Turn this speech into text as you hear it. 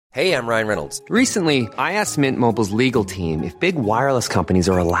Hey, I'm Ryan Reynolds. Recently, I asked Mint Mobile's legal team if big wireless companies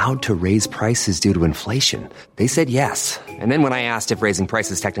are allowed to raise prices due to inflation. They said yes. And then when I asked if raising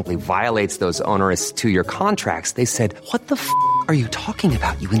prices technically violates those onerous two-year contracts, they said, "What the f*** are you talking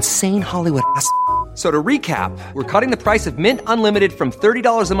about, you insane Hollywood ass?" So to recap, we're cutting the price of Mint Unlimited from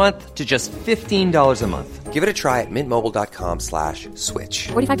 $30 a month to just $15 a month. Give it a try at mintmobile.com/switch.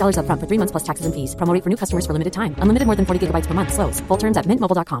 $45 up front for 3 months plus taxes and fees. Promo rate for new customers for limited time. Unlimited more than 40 gigabytes per month. Slows full terms at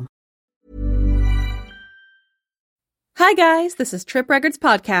mintmobile.com. Hi guys, this is Trip Records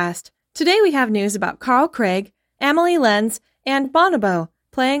Podcast. Today we have news about Carl Craig, Amelie Lenz, and Bonobo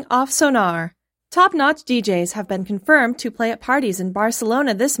playing Offsónar. Top-notch DJs have been confirmed to play at parties in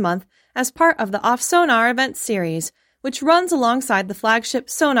Barcelona this month as part of the Offsónar event series, which runs alongside the flagship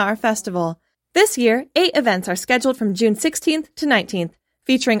Sonar Festival. This year, 8 events are scheduled from June 16th to 19th,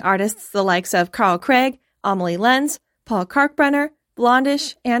 featuring artists the likes of Carl Craig, Amelie Lenz, Paul Kalkbrenner,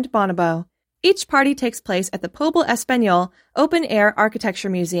 Blondish, and Bonobo. Each party takes place at the Pobla Espanyol Open-Air Architecture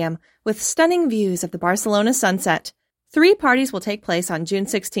Museum with stunning views of the Barcelona sunset. 3 parties will take place on June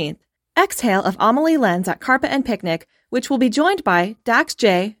 16th. Exhale of Amelie Lenz at Carpet and Picnic, which will be joined by Dax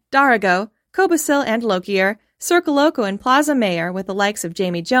J, Darago, Cobasil and Lokier, Circle Loco and Plaza Mayor with the likes of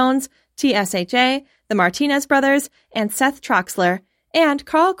Jamie Jones, TSHA, the Martinez Brothers, and Seth Troxler, and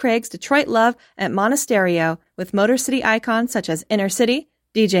Carl Craig's Detroit Love at Monasterio with Motor City icons such as Inner City,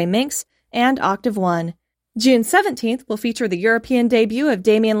 DJ Minx, and Octave One. June 17th will feature the European debut of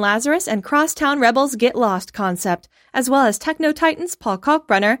Damian Lazarus and Crosstown Rebels' Get Lost concept, as well as Techno Titans Paul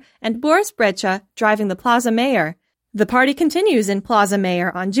Kalkbrenner and Boris Brejcha driving the Plaza Mayor. The party continues in Plaza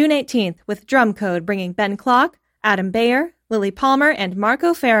Mayor on June 18th with Drum Code bringing Ben Clock, Adam Bayer, Lily Palmer, and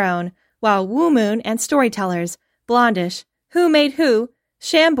Marco Farone, while Woo Moon and Storytellers, Blondish, Who Made Who,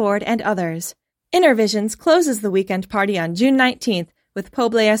 Shamboard, and others. Innervisions closes the weekend party on June 19th with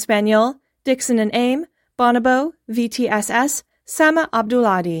Pobla Espanyol, Dixon and Aim, Bonobo, VTSS, Sama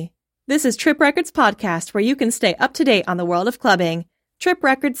Abduladi. This is Trip Records Podcast, where you can stay up to date on the world of clubbing. Trip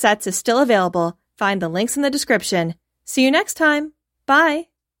Record Sets is still available. Find the links in the description. See you next time. Bye.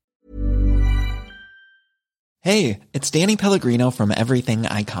 Hey, it's Danny Pellegrino from Everything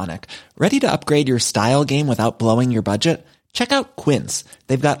Iconic. Ready to upgrade your style game without blowing your budget? Check out Quince.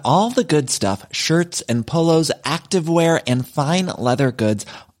 They've got all the good stuff, shirts and polos, activewear, and fine leather goods,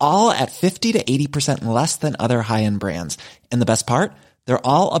 all at 50 to 80% less than other high-end brands. And the best part? They're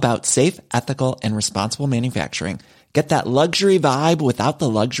all about safe, ethical, and responsible manufacturing. Get that luxury vibe without the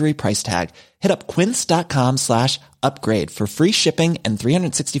luxury price tag. Hit up quince.com/upgrade for free shipping and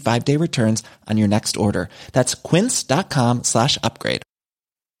 365-day returns on your next order. That's quince.com/upgrade.